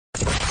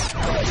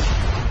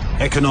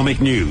Economic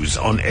news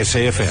on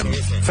SAfm.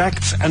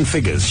 Facts and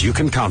figures you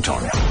can count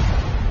on.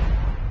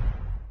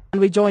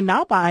 And we're joined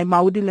now by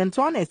Maudi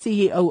Lentsoane,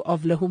 CEO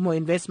of Lehumo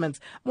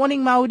Investments.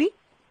 Morning, Maudi.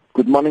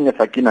 Good morning,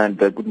 Sakina, and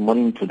good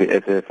morning to the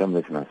SAfm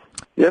listeners.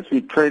 Yes, we're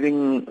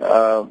trading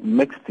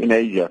mixed in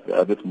Asia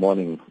this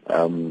morning,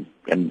 and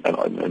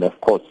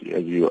of course,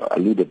 as you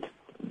alluded,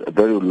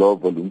 very low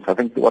volumes. I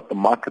think what the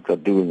markets are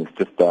doing is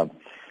just,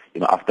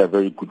 after a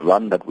very good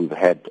run that we've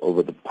had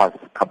over the past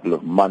couple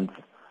of months,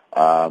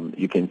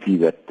 you can see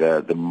that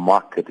the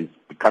market is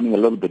becoming a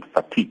little bit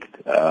fatigued.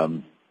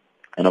 And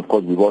of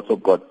course, we've also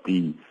got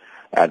the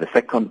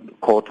second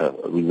quarter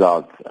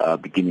results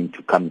beginning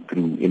to come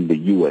through in the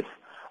U.S.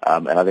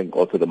 And I think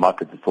also the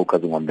market is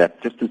focusing on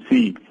that just to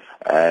see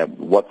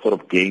what sort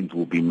of gains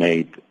will be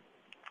made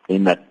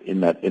in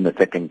the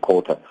second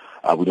quarter.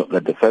 We know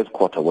that the first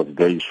quarter was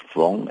very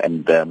strong,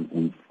 and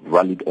we've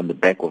rallied on the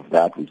back of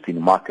that. We've seen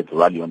the market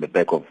rally on the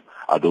back of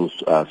those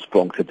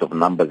strong sets of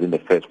numbers in the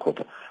first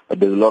quarter. But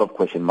there's a lot of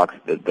question marks.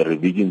 The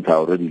revisions are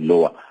already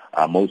lower.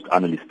 Most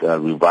analysts are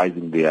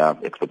revising their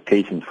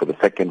expectations for the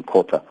second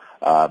quarter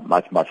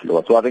much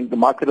lower. So I think the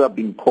market are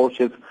being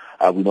cautious.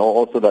 We know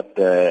also that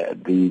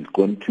there's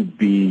going to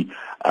be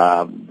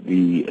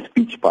the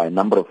speech by a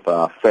number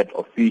of Fed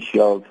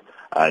officials.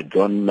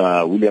 John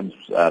Williams,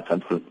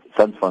 San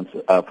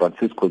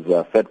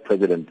Francisco's Fed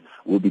president,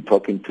 will be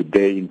talking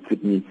today in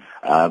Sydney.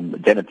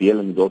 Janet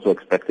Yellen is also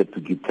expected to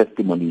give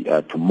testimony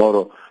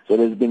tomorrow. So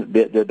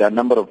there are a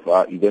number of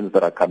events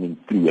that are coming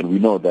through, and we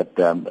know that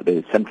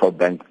the central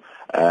banks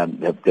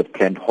have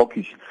turned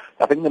hawkish.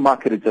 I think the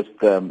market is just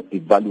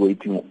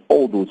evaluating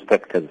all those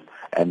factors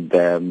and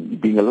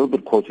being a little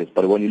bit cautious.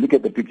 But when you look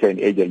at the picture in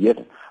Asia, yes,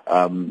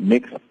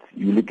 mixed.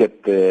 You look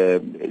at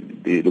the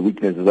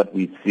weaknesses that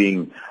we're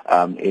seeing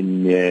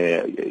in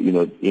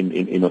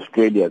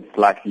Australia. It's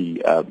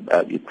slightly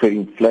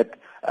trading flat.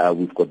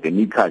 We've got the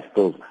Nikkei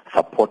still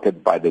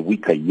supported by the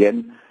weaker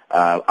yen,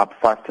 up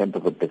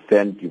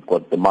 0.5%. You've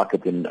got the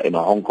market in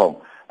Hong Kong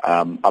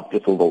up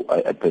just over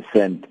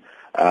 1%.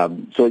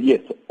 So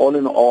yes, all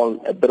in all,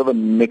 a bit of a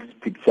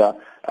mixed picture.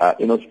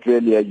 In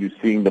Australia, you're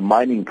seeing the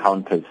mining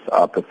counters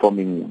are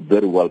performing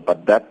very well,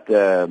 but that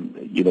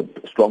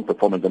strong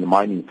performance in the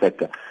mining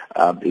sector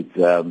it's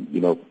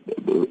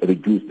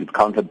reduced. It's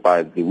countered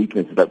by the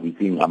weaknesses that we're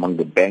seeing among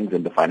the banks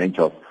and the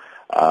financials.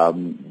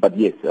 But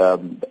yes,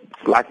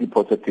 slightly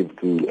positive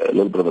to a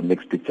little bit of a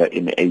mixed picture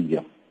in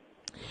Asia.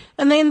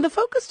 And then the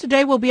focus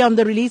today will be on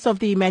the release of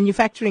the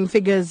manufacturing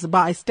figures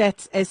by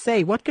Stats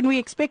SA. What can we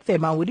expect there,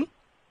 Maudi?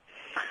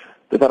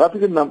 The South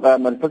African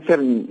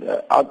manufacturing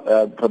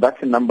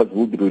production numbers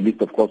will be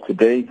released, of course,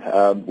 today.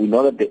 We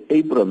know that the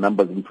April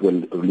numbers, which were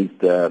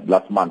released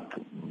last month,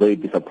 very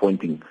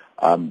disappointing.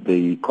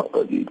 They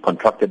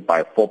contracted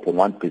by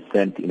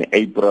 4.1% in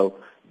April.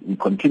 We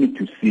continue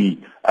to see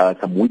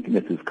some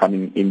weaknesses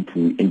coming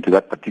into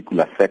that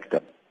particular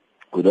sector.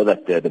 We know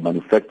that the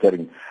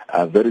manufacturing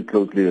are very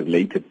closely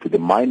related to the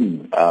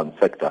mining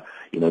sector.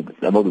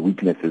 Some of the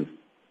weaknesses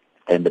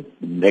and the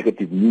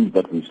negative news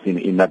that we've seen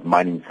in that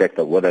mining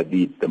sector, whether it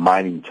be the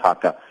mining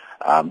charter,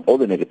 all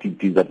the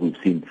negativities that we've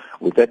seen,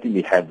 will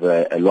certainly have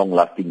a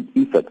long-lasting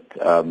effect,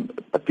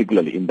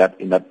 particularly in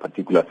that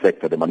particular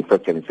sector, the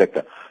manufacturing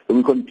sector. So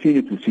we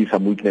continue to see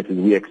some weaknesses.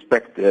 We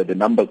expect the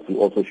numbers to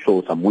also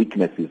show some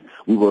weaknesses.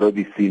 We've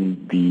already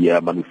seen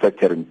the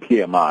manufacturing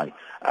PMI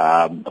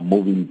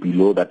moving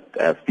below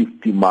that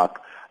 50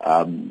 mark.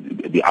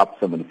 The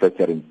APSA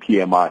manufacturing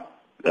PMI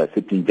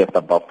sitting just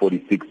above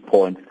 46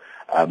 points.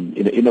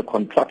 In a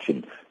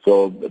contraction.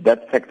 So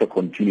that sector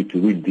continues to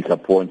really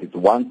disappoint. It's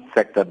one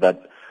sector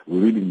that we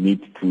really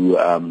need to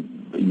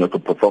to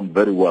perform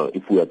very well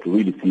if we are to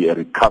really see a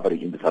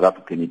recovery in the South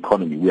African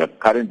economy. We are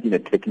currently in a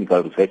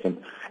technical recession,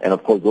 and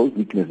of course those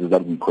weaknesses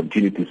that we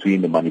continue to see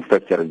in the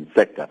manufacturing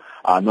sector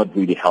are not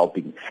really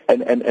helping.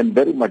 And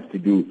very much to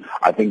do,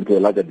 I think, to a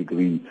larger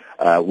degree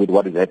with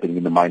what is happening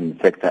in the mining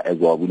sector as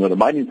well. We know the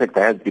mining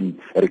sector has been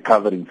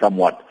recovering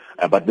somewhat,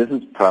 but this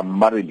is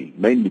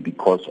mainly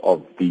because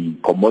of the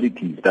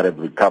commodities that have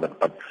recovered.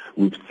 But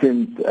we've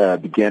since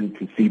began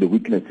to see the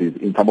weaknesses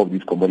in some of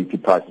these commodity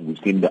prices. We've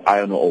seen the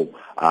iron ore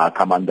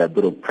come under a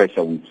bit of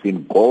pressure. We've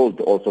seen gold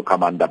also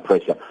come under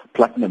pressure.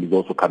 Platinum is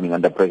also coming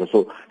under pressure.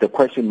 So the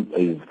question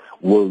is,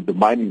 will the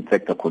mining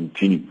sector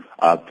continue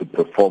to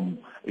perform,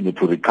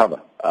 to recover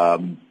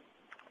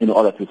in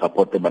order to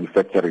support the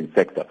manufacturing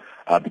sector?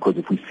 Because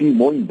if we see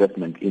more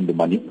investment in the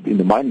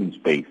mining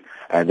space,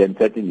 then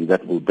certainly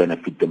that will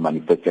benefit the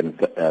manufacturing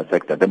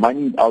sector. The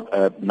mining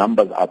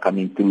numbers are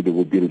coming through. They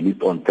will be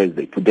released on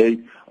Thursday. Today,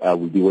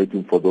 we'll be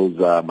waiting for those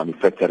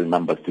manufacturing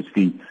numbers to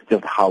see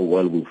just how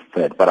well we've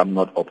fared, but I'm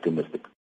not optimistic.